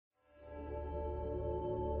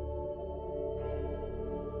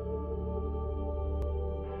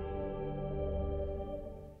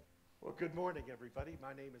Good morning, everybody.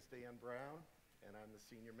 My name is Dan Brown, and I'm the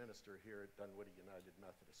senior minister here at Dunwoody United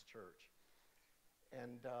Methodist Church.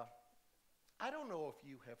 And I don't know if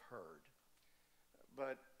you have heard,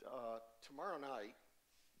 but tomorrow night,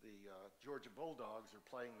 the Georgia Bulldogs are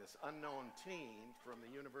playing this unknown team from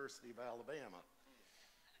the University of Alabama.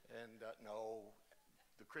 And no,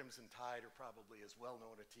 the Crimson Tide are probably as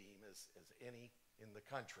well-known a team as any in the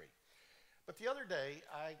country. But the other day,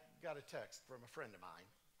 I got a text from a friend of mine,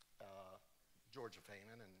 Georgia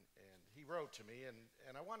Fayman, and he wrote to me,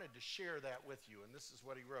 and I wanted to share that with you, and this is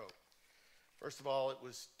what he wrote. First of all, it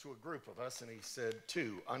was to a group of us, and he said,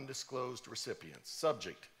 to undisclosed recipients.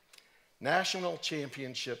 Subject, National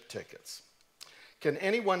Championship tickets. Can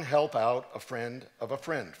anyone help out a friend of a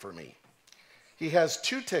friend for me? He has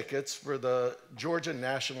 2 tickets for the Georgia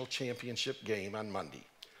National Championship game on Monday,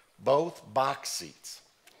 both box seats.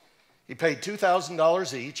 He paid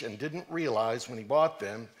 $2,000 each and didn't realize when he bought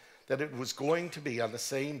them that it was going to be on the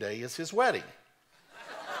same day as his wedding.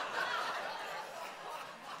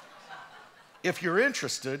 If you're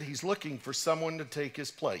interested, he's looking for someone to take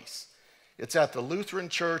his place. It's at the Lutheran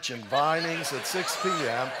Church in Vinings at 6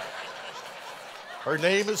 p.m. Her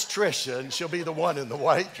name is Tricia, and she'll be the one in the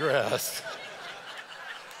white dress.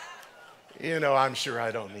 You know, I'm sure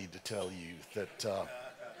I don't need to tell you that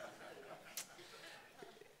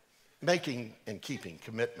making and keeping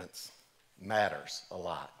commitments matters a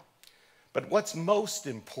lot. But what's most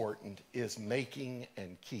important is making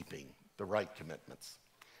and keeping the right commitments.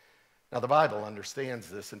 Now, the Bible understands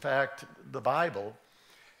this. In fact, the Bible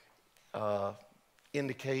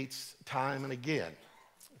indicates time and again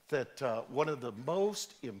that one of the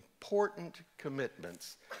most important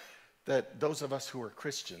commitments that those of us who are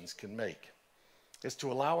Christians can make is to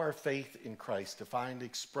allow our faith in Christ to find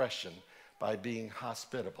expression by being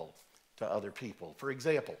hospitable to other people. For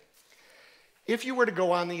example, if you were to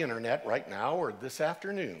go on the internet right now or this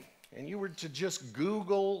afternoon and you were to just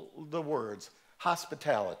Google the words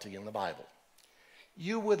hospitality in the Bible,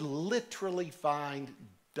 you would literally find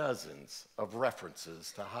dozens of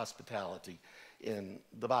references to hospitality in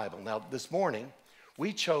the Bible. Now, this morning,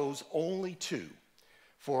 we chose only 2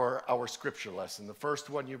 for our scripture lesson. The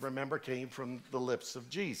first one, you remember, came from the lips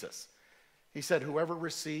of Jesus. He said, whoever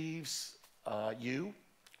receives you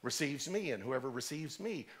receives me, and whoever receives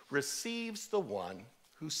me receives the one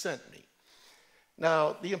who sent me.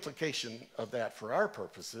 Now, the implication of that for our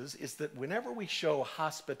purposes is that whenever we show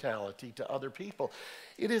hospitality to other people,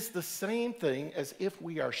 it is the same thing as if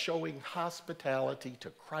we are showing hospitality to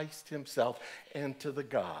Christ himself and to the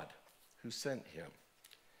God who sent him.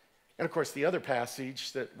 And of course, the other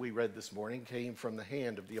passage that we read this morning came from the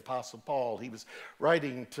hand of the Apostle Paul. He was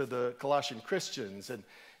writing to the Colossian Christians,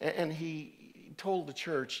 and he told the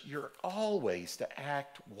church, you're always to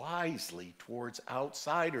act wisely towards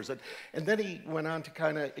outsiders. And then he went on to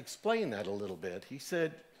kind of explain that a little bit. He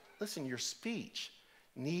said, listen, your speech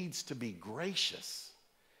needs to be gracious,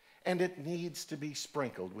 and it needs to be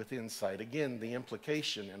sprinkled with insight. Again, the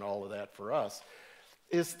implication in all of that for us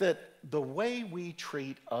is that the way we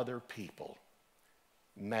treat other people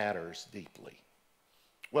matters deeply.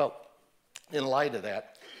 Well, in light of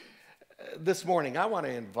that, this morning I want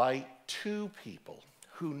to invite 2 people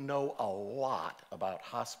who know a lot about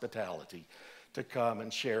hospitality to come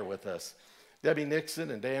and share with us. Debbie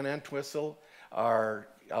Nixon and Dan Entwistle are,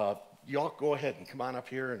 y'all go ahead and come on up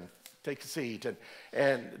here and take a seat.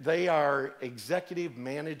 And they are executive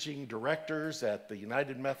managing directors at the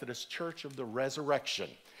United Methodist Church of the Resurrection.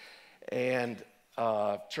 And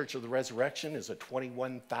Church of the Resurrection is a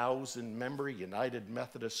 21,000 member United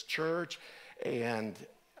Methodist church. And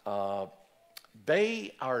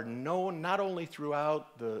they are known not only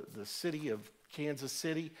throughout the city of Kansas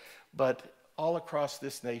City, but all across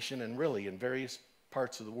this nation and really in various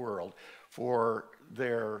parts of the world for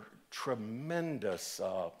their tremendous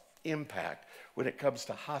impact when it comes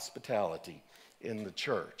to hospitality in the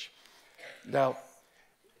church. Now,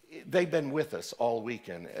 they've been with us all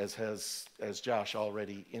weekend, as Josh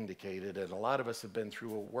already indicated, and a lot of us have been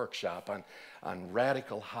through a workshop on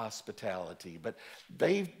radical hospitality. But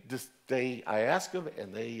I asked them,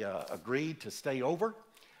 and they agreed to stay over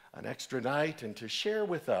an extra night and to share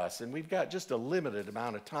with us. And we've got just a limited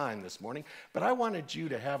amount of time this morning, but I wanted you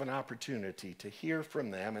to have an opportunity to hear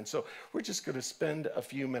from them. And so we're just going to spend a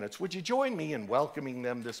few minutes. Would you join me in welcoming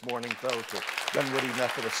them this morning, though, to Dunwoody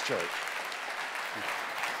Methodist Church?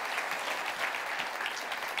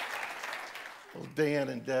 Well, Dan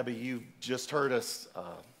and Debbie, you just heard us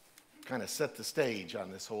kind of set the stage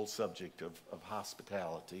on this whole subject of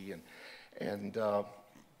hospitality. And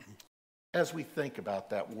as we think about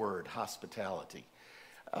that word, hospitality,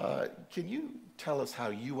 Can you tell us how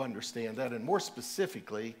you understand that? And more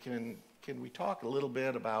specifically, can we talk a little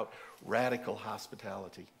bit about radical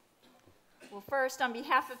hospitality? Well, first, on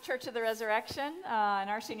behalf of Church of the Resurrection and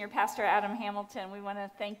our senior pastor, Adam Hamilton, we want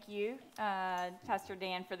to thank you, Pastor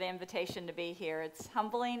Dan, for the invitation to be here. It's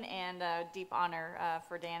humbling and a deep honor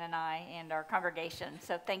for Dan and I and our congregation,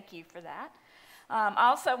 so thank you for that. I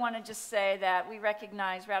also want to just say that we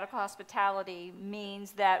recognize radical hospitality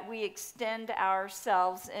means that we extend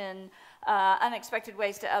ourselves in unexpected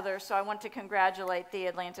ways to others. So I want to congratulate the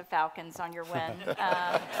Atlanta Falcons on your win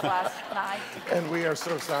last night. And we are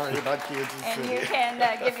so sorry about Kansas City. And you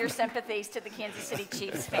can give your sympathies to the Kansas City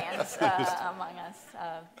Chiefs fans among us.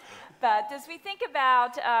 But as we think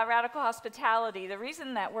about radical hospitality, the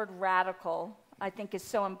reason that word radical I think is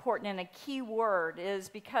so important and a key word is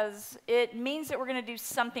because it means that we're going to do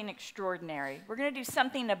something extraordinary. We're going to do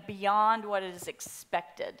something beyond what is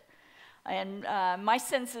expected. And my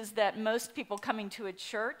sense is that most people coming to a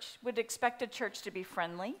church would expect a church to be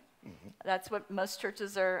friendly. Mm-hmm. That's what most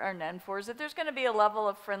churches are known for, is that there's going to be a level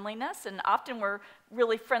of friendliness, and often we're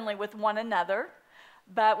really friendly with one another.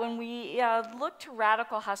 But when we look to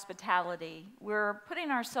radical hospitality, we're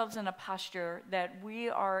putting ourselves in a posture that we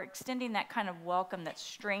are extending that kind of welcome that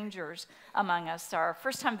strangers among us are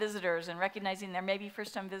first-time visitors, and recognizing there may be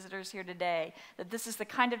first-time visitors here today, that this is the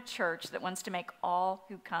kind of church that wants to make all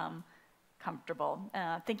who come comfortable.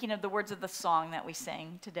 Thinking of the words of the song that we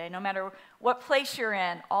sing today, no matter what place you're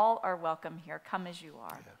in, all are welcome here. Come as you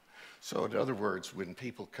are. Yeah. So in other words, when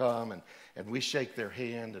people come and we shake their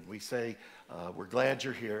hand and we say, we're glad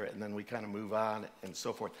you're here, and then we kind of move on and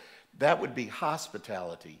so forth, that would be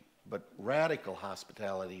hospitality. But radical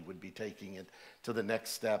hospitality would be taking it to the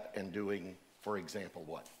next step and doing, for example,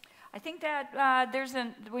 what? I think that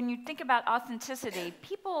when you think about authenticity,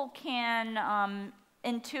 people can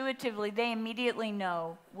intuitively, they immediately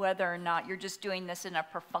know whether or not you're just doing this in a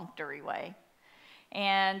perfunctory way.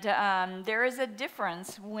 And there is a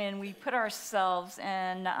difference when we put ourselves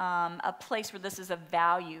in a place where this is a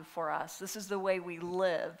value for us. This is the way we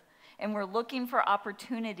live. And we're looking for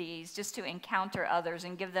opportunities just to encounter others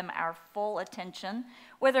and give them our full attention.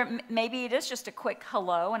 Whether maybe it is just a quick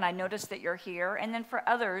hello and I notice that you're here. And then for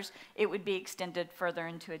others, it would be extended further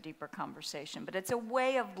into a deeper conversation. But it's a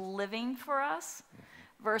way of living for us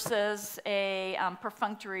versus a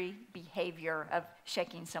perfunctory behavior of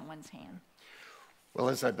shaking someone's hand. Well,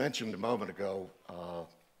 as I mentioned a moment ago,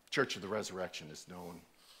 Church of the Resurrection is known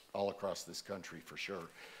all across this country for sure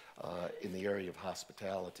in the area of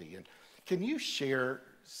hospitality. And can you share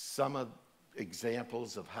some of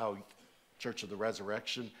examples of how Church of the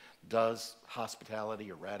Resurrection does hospitality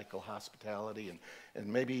or radical hospitality, and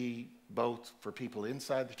maybe both for people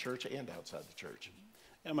inside the church and outside the church?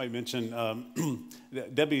 I might mention,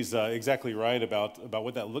 Debbie's exactly right about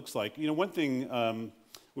what that looks like. You know, one thing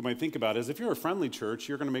we might think about is if you're a friendly church,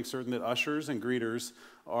 you're going to make certain that ushers and greeters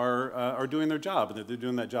are doing their job and that they're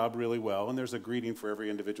doing that job really well, and there's a greeting for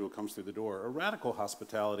every individual who comes through the door. A radical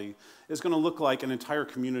hospitality is going to look like an entire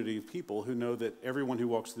community of people who know that everyone who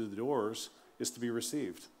walks through the doors is to be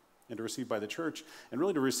received and to receive by the church and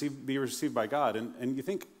really to be received by God. And you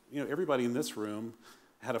think, you know, everybody in this room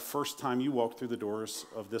had a first time you walked through the doors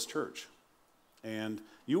of this church. And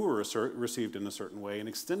you were received in a certain way, and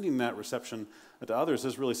extending that reception to others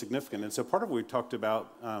is really significant. And so part of what we talked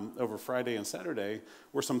about over Friday and Saturday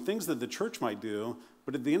were some things that the church might do,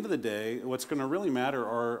 but at the end of the day, what's going to really matter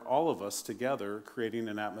are all of us together creating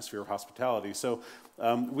an atmosphere of hospitality. So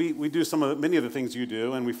we do many of the things you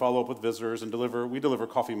do, and we follow up with visitors and we deliver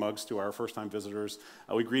coffee mugs to our first-time visitors.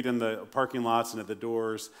 We greet in the parking lots and at the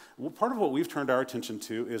doors. Well, part of what we've turned our attention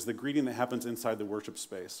to is the greeting that happens inside the worship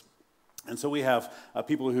space. And so we have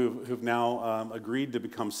people who've now agreed to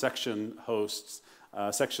become section hosts,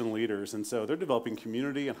 section leaders. And so they're developing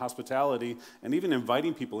community and hospitality and even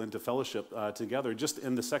inviting people into fellowship together just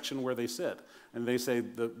in the section where they sit. And they say,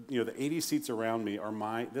 the 80 seats around me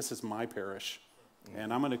this is my parish.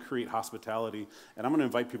 And I'm going to create hospitality. And I'm going to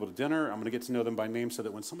invite people to dinner. I'm going to get to know them by name so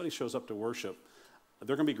that when somebody shows up to worship,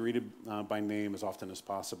 they're going to be greeted by name as often as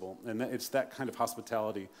possible. And it's that kind of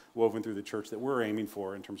hospitality woven through the church that we're aiming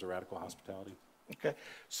for in terms of radical hospitality. Okay,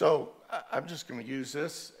 so I'm just going to use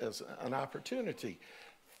this as an opportunity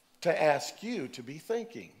to ask you to be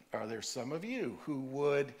thinking. Are there some of you who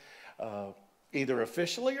would either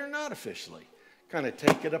officially or not officially kind of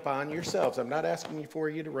take it upon yourselves? I'm not asking for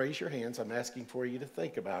you to raise your hands. I'm asking for you to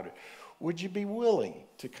think about it. Would you be willing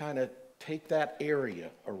to kind of take that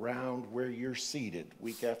area around where you're seated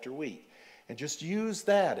week after week and just use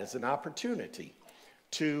that as an opportunity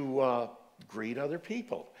to greet other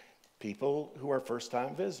people who are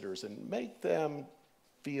first-time visitors, and make them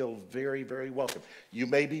feel very, very welcome. You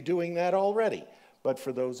may be doing that already, but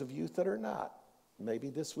for those of you that are not, maybe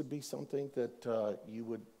this would be something that you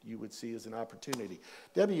would see as an opportunity.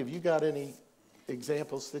 Debbie, have you got any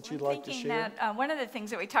examples that you'd like to share? That, one of the things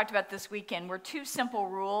that we talked about this weekend were 2 simple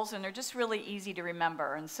rules, and they're just really easy to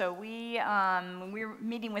remember. And so when we were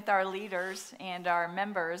meeting with our leaders and our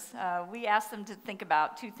members, we asked them to think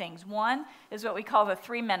about 2 things. One is what we call the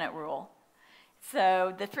 3-minute rule.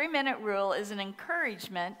 So the 3-minute rule is an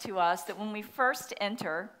encouragement to us that when we first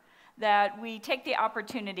enter, that we take the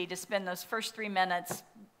opportunity to spend those first 3 minutes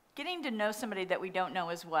getting to know somebody that we don't know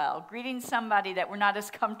as well, greeting somebody that we're not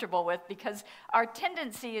as comfortable with, because our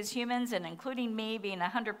tendency as humans, and including me being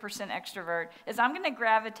 100% extrovert, is I'm going to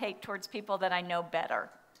gravitate towards people that I know better.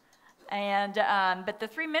 And but the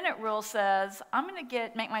 3-minute rule says I'm going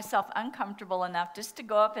to make myself uncomfortable enough just to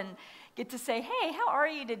go up and get to say, hey, how are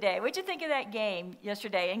you today? What'd you think of that game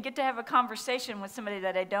yesterday? And get to have a conversation with somebody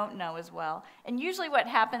that I don't know as well. And usually what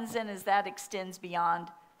happens then is that extends beyond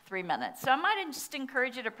 3 minutes. So I might just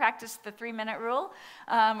encourage you to practice the 3-minute rule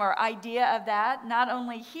or idea of that, not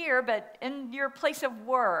only here, but in your place of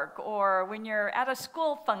work, or when you're at a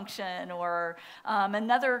school function, or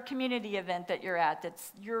another community event that you're at.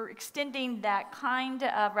 You're extending that kind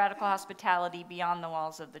of radical hospitality beyond the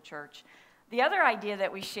walls of the church. The other idea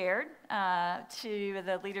that we shared to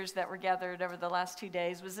the leaders that were gathered over the last 2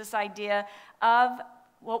 days was this idea of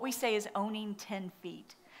what we say is owning 10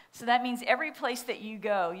 feet. So that means every place that you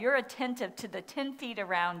go, you're attentive to the 10 feet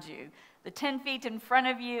around you, the 10 feet in front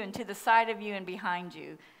of you and to the side of you and behind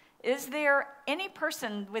you. Is there any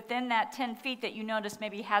person within that 10 feet that you notice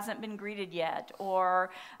maybe hasn't been greeted yet, or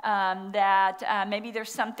that maybe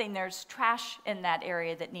there's trash in that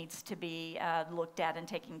area that needs to be looked at and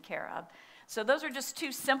taken care of? So those are just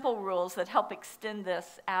 2 simple rules that help extend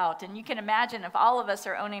this out. And you can imagine if all of us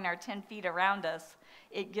are owning our 10 feet around us,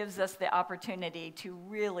 it gives us the opportunity to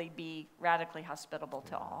really be radically hospitable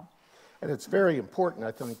to all. And it's very important,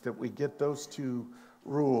 I think, that we get those 2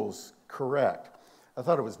 rules correct. I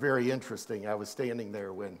thought it was very interesting. I was standing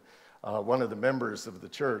there when one of the members of the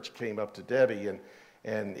church came up to Debbie,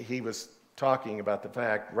 and he was talking about the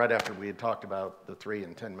fact, right after we had talked about the 3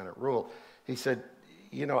 and 10 minute rule, he said,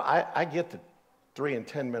 you know, I get the 3 and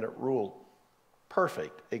 10 minute rule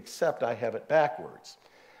perfect, except I have it backwards.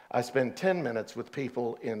 I spend 10 minutes with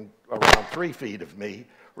people in around 3 feet of me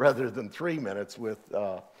rather than 3 minutes with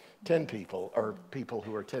 10 people, or people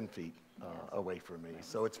who are 10 feet away from me.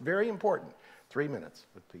 So it's very important, 3 minutes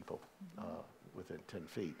with people within 10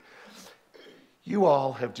 feet. You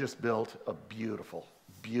all have just built a beautiful,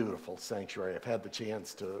 beautiful sanctuary. I've had the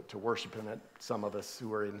chance to worship in it. Some of us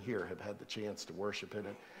who are in here have had the chance to worship in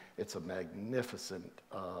it. It's a magnificent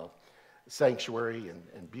sanctuary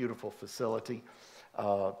and beautiful facility.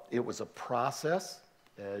 It was a process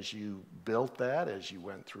as you built that, as you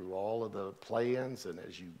went through all of the plans and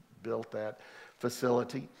as you built that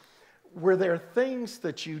facility. Were there things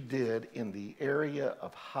that you did in the area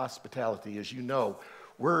of hospitality? As you know,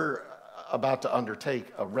 we're about to undertake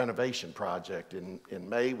a renovation project. In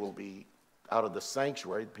May, we'll be out of the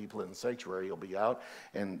sanctuary. The people in the sanctuary will be out,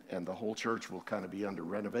 and the whole church will kind of be under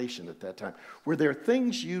renovation at that time. Were there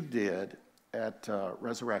things you did at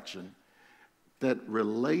Resurrection that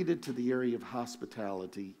related to the area of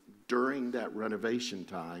hospitality during that renovation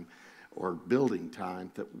time or building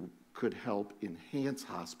time that could help enhance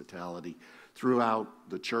hospitality throughout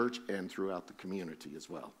the church and throughout the community as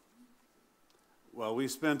well? Well, we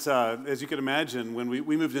spent, as you can imagine, when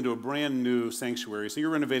we moved into a brand new sanctuary, so you're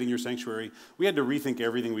renovating your sanctuary, we had to rethink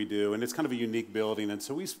everything we do, and it's kind of a unique building, and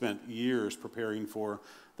so we spent years preparing for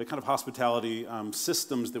the kind of hospitality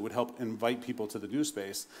systems that would help invite people to the new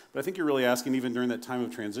space. But I think you're really asking even during that time of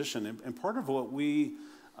transition, and part of what we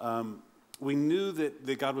knew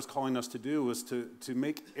that God was calling us to do was to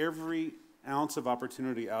make every ounce of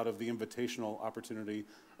opportunity out of the invitational opportunity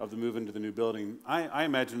of the move into the new building. I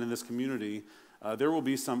imagine in this community, there will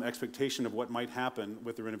be some expectation of what might happen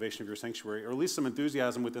with the renovation of your sanctuary, or at least some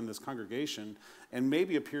enthusiasm within this congregation, and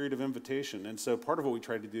maybe a period of invitation. And so part of what we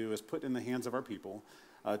tried to do is put in the hands of our people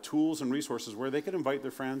tools and resources where they could invite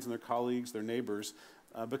their friends and their colleagues, their neighbors,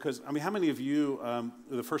 because, I mean, how many of you,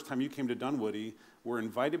 the first time you came to Dunwoody, were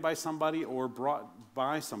invited by somebody or brought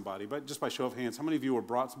by somebody? But just by show of hands, how many of you were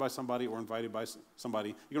brought by somebody or invited by somebody?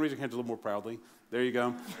 You can raise your hands a little more proudly. There you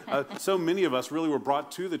go. So many of us really were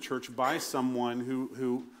brought to the church by someone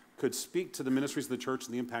who could speak to the ministries of the church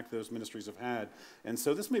and the impact those ministries have had. And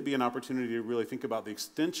so this may be an opportunity to really think about the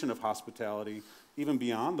extension of hospitality even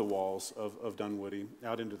beyond the walls of Dunwoody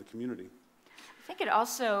out into the community. I think it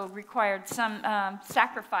also required some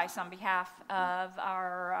sacrifice on behalf of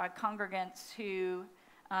our congregants who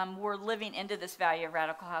were living into this value of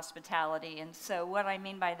radical hospitality. And so what I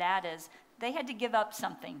mean by that is they had to give up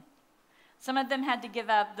something. Some of them had to give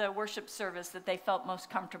up the worship service that they felt most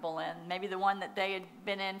comfortable in, maybe the one that they had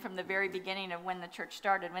been in from the very beginning of when the church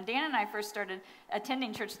started. When Dan and I first started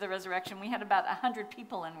attending Church of the Resurrection, we had about 100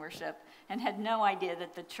 people in worship and had no idea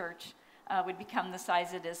that the church would become the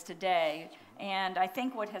size it is today. And I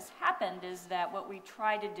think what has happened is that what we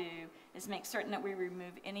try to do is make certain that we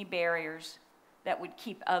remove any barriers that would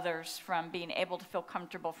keep others from being able to feel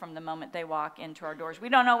comfortable from the moment they walk into our doors. We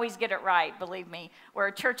don't always get it right, believe me. We're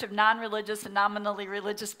a church of non-religious and nominally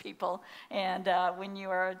religious people, and when you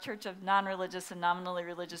are a church of non-religious and nominally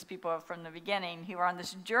religious people from the beginning who are on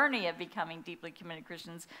this journey of becoming deeply committed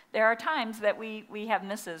Christians, there are times that we have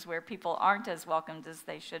misses where people aren't as welcomed as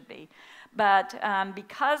they should be. But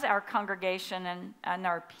because our congregation and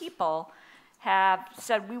our people have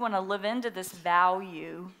said we want to live into this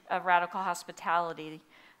value of radical hospitality,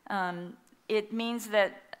 it means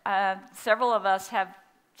that several of us have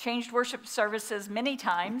changed worship services many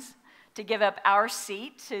times to give up our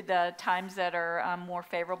seat to the times that are more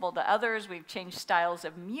favorable to others. We've changed styles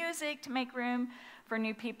of music to make room for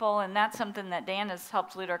new people, and that's something that Dan has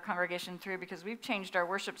helped lead our congregation through, because we've changed our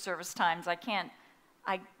worship service times.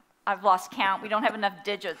 I've lost count. We don't have enough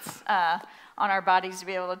digits on our bodies to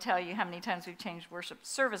be able to tell you how many times we've changed worship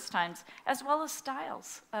service times, as well as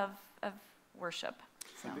styles of worship.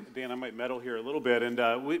 So. Dan, I might meddle here a little bit. And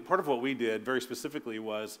part of what we did very specifically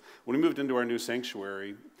was when we moved into our new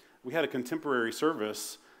sanctuary, we had a contemporary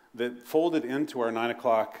service that folded into our 9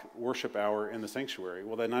 o'clock worship hour in the sanctuary.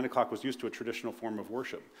 Well, that 9 o'clock was used to a traditional form of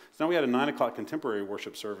worship. So now we had a 9 o'clock contemporary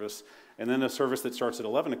worship service, and then a service that starts at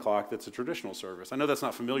 11 o'clock that's a traditional service. I know that's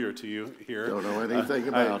not familiar to you here. Don't know anything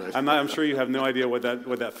about it. I'm sure you have no idea what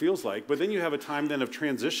that feels like. But then you have a time then of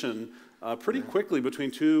transition pretty quickly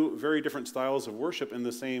between two very different styles of worship in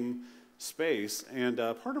the same space. And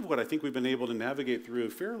part of what I think we've been able to navigate through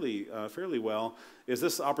fairly well is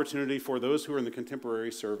this opportunity for those who are in the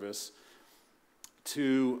contemporary service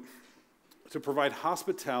to provide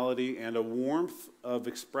hospitality and a warmth of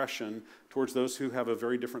expression towards those who have a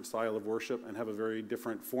very different style of worship and have a very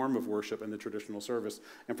different form of worship in the traditional service.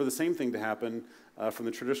 And for the same thing to happen from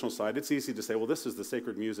the traditional side, it's easy to say, well, this is the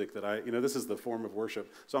sacred music that this is the form of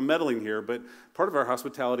worship. So I'm meddling here, but part of our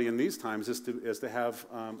hospitality in these times is to have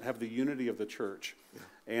the unity of the church. Yeah.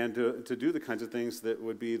 And to do the kinds of things that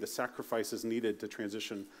would be the sacrifices needed to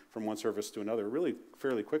transition from one service to another really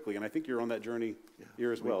fairly quickly. And I think you're on that journey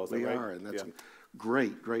here as well. Is that right? We are, and that's a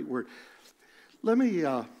great word. Let me,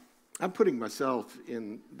 I'm putting myself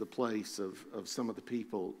in the place of some of the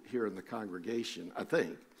people here in the congregation, I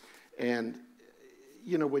think. And,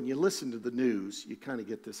 when you listen to the news, you kind of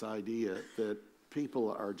get this idea that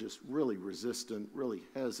people are just really resistant, really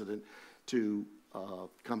hesitant to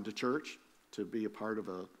come to church, to be a part of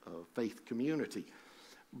a faith community.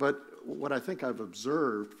 But what I think I've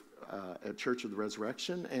observed at Church of the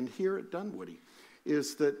Resurrection and here at Dunwoody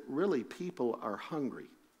is that really people are hungry.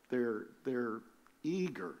 They're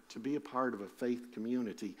eager to be a part of a faith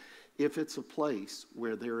community if it's a place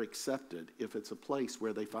where they're accepted, if it's a place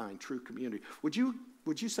where they find true community. Would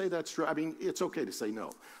you say that's true? I mean, it's okay to say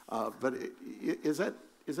no, but is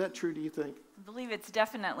that true, do you think? I believe it's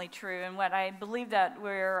definitely true, and what I believe that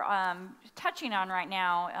we're touching on right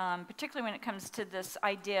now, particularly when it comes to this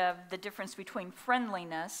idea of the difference between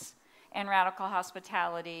friendliness and radical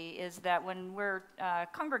hospitality, is that when we're a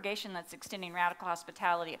congregation that's extending radical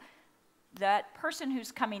hospitality, that person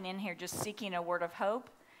who's coming in here just seeking a word of hope,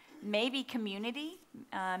 maybe community,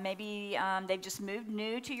 maybe they've just moved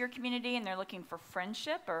new to your community and they're looking for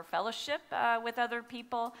friendship or fellowship with other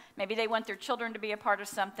people. Maybe they want their children to be a part of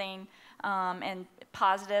something and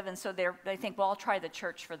positive, and so they think, well, I'll try the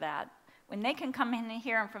church for that. When they can come in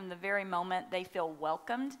here and from the very moment they feel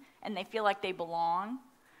welcomed and they feel like they belong,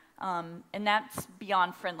 and that's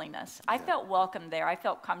beyond friendliness. I felt welcome there. I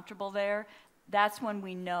felt comfortable there. That's when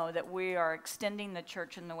we know that we are extending the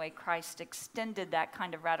church in the way Christ extended that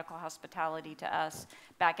kind of radical hospitality to us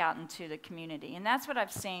back out into the community. And that's what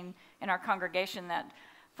I've seen in our congregation, that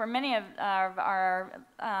for many of our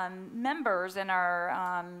members and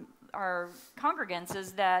our congregants,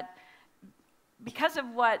 is that because of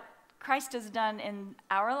what Christ has done in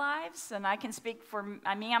our lives, and I can speak for me,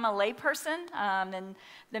 I'm a layperson, and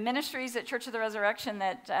the ministries at Church of the Resurrection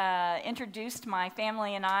that introduced my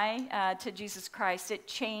family and I to Jesus Christ, it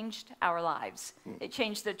changed our lives. It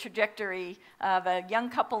changed the trajectory of a young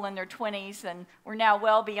couple in their 20s, and we're now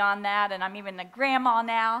well beyond that, and I'm even a grandma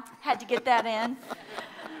now, had to get that in.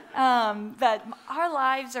 But our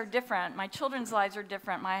lives are different. My children's lives are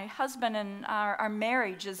different. My husband and our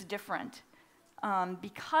marriage is different.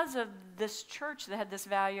 because of this church that had this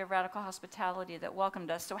value of radical hospitality that welcomed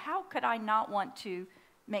us. So how could I not want to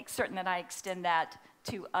make certain that I extend that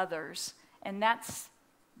to others? And that's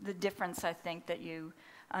the difference, I think, that you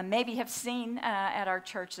maybe have seen at our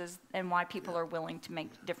churches, and why people are willing to make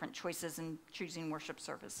different choices in choosing worship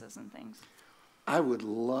services and things. I would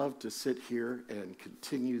love to sit here and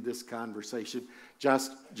continue this conversation.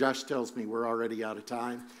 Josh tells me we're already out of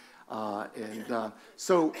time.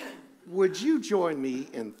 So would you join me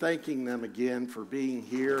in thanking them again for being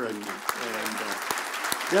here? And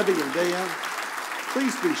Debbie and Dan,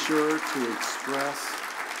 please be sure to express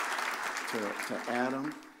to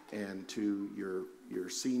Adam and to your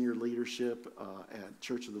senior leadership at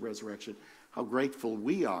Church of the Resurrection how grateful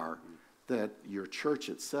we are that your church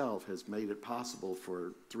itself has made it possible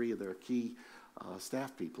for 3 of their key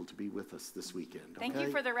staff people to be with us this weekend. Thank you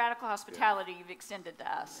for the radical hospitality you've extended to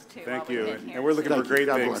us, too. Thank while you. we've been here. And we're looking for great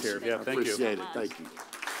God things bless here. you. Yeah, I thank you. appreciate it. Thank you.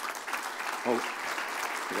 Oh,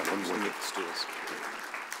 I got one more.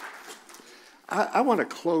 I want to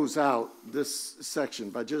close out this section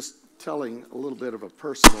by just telling a little bit of a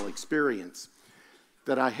personal experience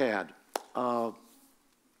that I had.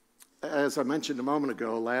 As I mentioned a moment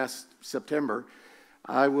ago, last September,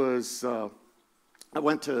 I went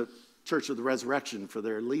to Church of the Resurrection for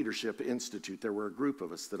their Leadership Institute. There were a group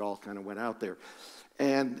of us that all kind of went out there.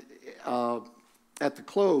 And at the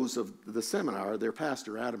close of the seminar, their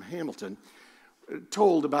pastor, Adam Hamilton,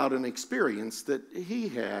 told about an experience that he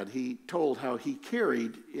had. He told how he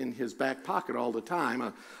carried in his back pocket all the time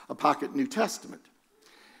a pocket New Testament.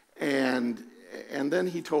 And then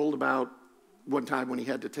he told about one time when he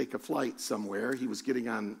had to take a flight somewhere. He was getting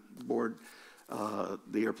on board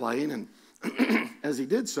the airplane, and as he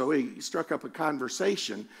did so, he struck up a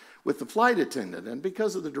conversation with the flight attendant. And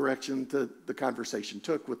because of the direction the conversation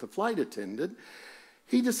took with the flight attendant,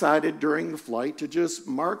 he decided during the flight to just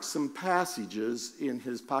mark some passages in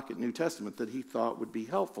his pocket New Testament that he thought would be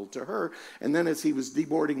helpful to her. And then as he was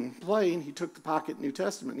deboarding the plane, he took the pocket New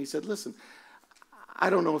Testament and he said, "Listen, I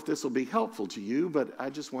don't know if this will be helpful to you, but I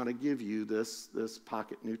just want to give you this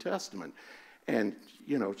pocket New Testament." And,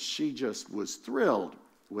 she just was thrilled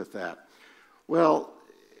with that. Well,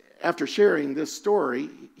 after sharing this story,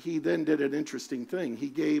 he then did an interesting thing. He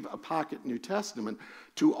gave a pocket New Testament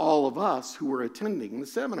to all of us who were attending the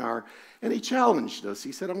seminar, and he challenged us.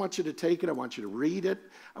 He said, "I want you to take it. I want you to read it.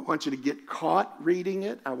 I want you to get caught reading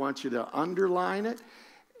it. I want you to underline it."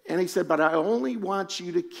 And he said, "But I only want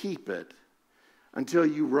you to keep it until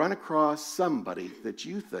you run across somebody that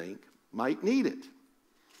you think might need it."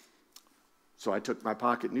 So I took my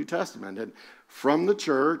pocket New Testament, and from the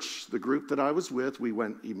church, the group that I was with, we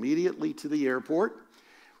went immediately to the airport.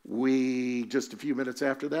 We, just a few minutes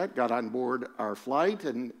after that, got on board our flight,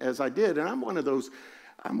 and as I did, and I'm one of those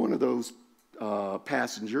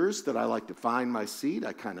passengers that I like to find my seat.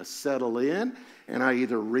 I kind of settle in, and I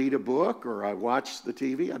either read a book or I watch the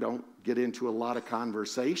TV. I don't get into a lot of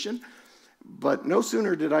conversation. But no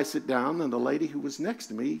sooner did I sit down than the lady who was next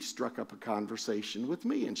to me struck up a conversation with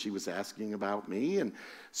me, and she was asking about me. And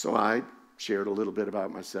so I shared a little bit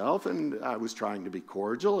about myself, and I was trying to be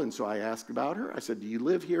cordial. And so I asked about her. I said, "Do you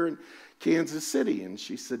live here in Kansas City?" And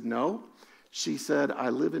she said, "No." She said, "I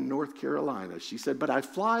live in North Carolina." She said, "But I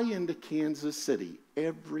fly into Kansas City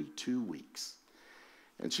every 2 weeks."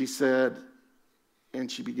 And she said,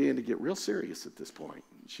 and she began to get real serious at this point.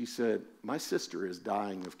 She said, "My sister is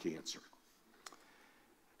dying of cancer."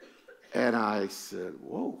 And I said,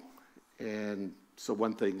 "Whoa." And so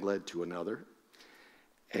one thing led to another.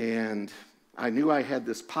 And I knew I had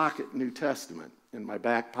this pocket New Testament in my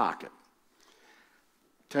back pocket.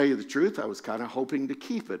 Tell you the truth, I was kind of hoping to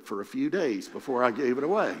keep it for a few days before I gave it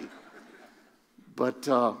away. But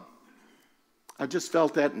I just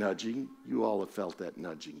felt that nudging. You all have felt that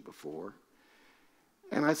nudging before.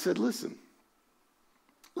 And I said, "Listen,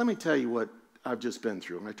 let me tell you what I've just been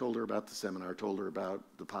through." And I told her about the seminar, told her about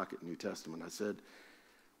the pocket New Testament. I said,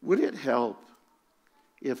 "Would it help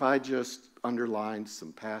if I just underlined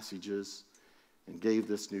some passages and gave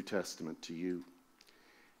this New Testament to you?"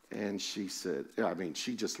 And she said,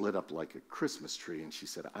 she just lit up like a Christmas tree, and she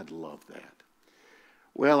said, "I'd love that."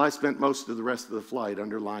 Well, I spent most of the rest of the flight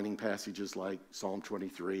underlining passages like Psalm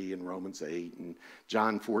 23 and Romans 8 and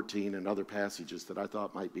John 14 and other passages that I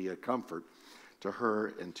thought might be a comfort to her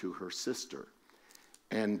and to her sister.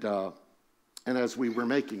 And as we were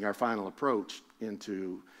making our final approach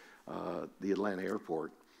into the Atlanta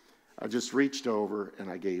airport, I just reached over and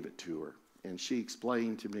I gave it to her. And she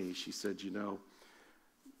explained to me, she said,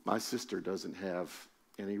 "My sister doesn't have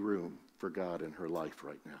any room for God in her life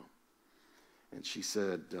right now." And she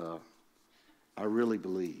said, "I really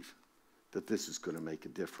believe that this is going to make a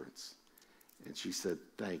difference. And she said,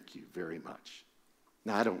 thank you very much.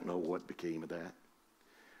 Now, I don't know what became of that.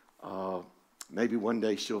 Maybe one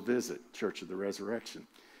day she'll visit Church of the Resurrection.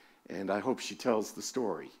 And I hope she tells the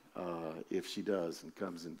story if she does and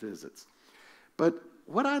comes and visits. But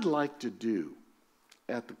what I'd like to do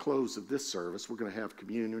at the close of this service, we're going to have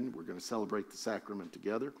communion. We're going to celebrate the sacrament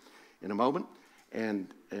together in a moment.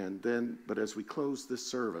 But as we close this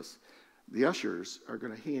service, the ushers are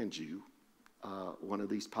going to hand you one of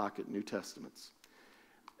these pocket New Testaments.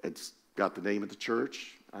 It's got the name of the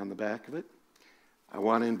church on the back of it. I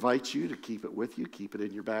want to invite you to keep it with you. Keep it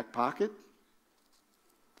in your back pocket.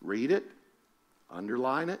 Read it.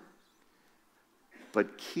 Underline it.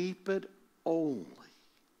 But keep it only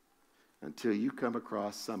until you come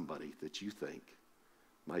across somebody that you think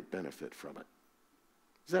might benefit from it.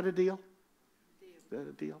 Is that a deal? Is that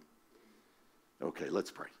a deal? Okay,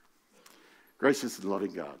 let's pray. Gracious and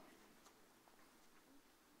loving God,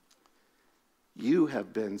 you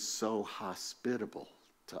have been so hospitable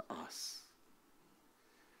to us.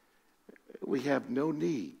 We have no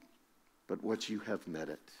need but what you have met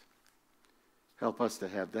it. Help us to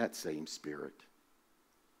have that same spirit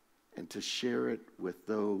and to share it with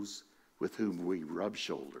those with whom we rub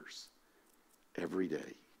shoulders every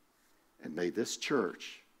day. And may this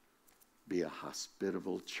church be a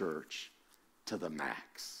hospitable church to the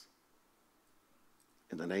max.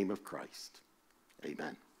 In the name of Christ,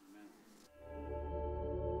 amen.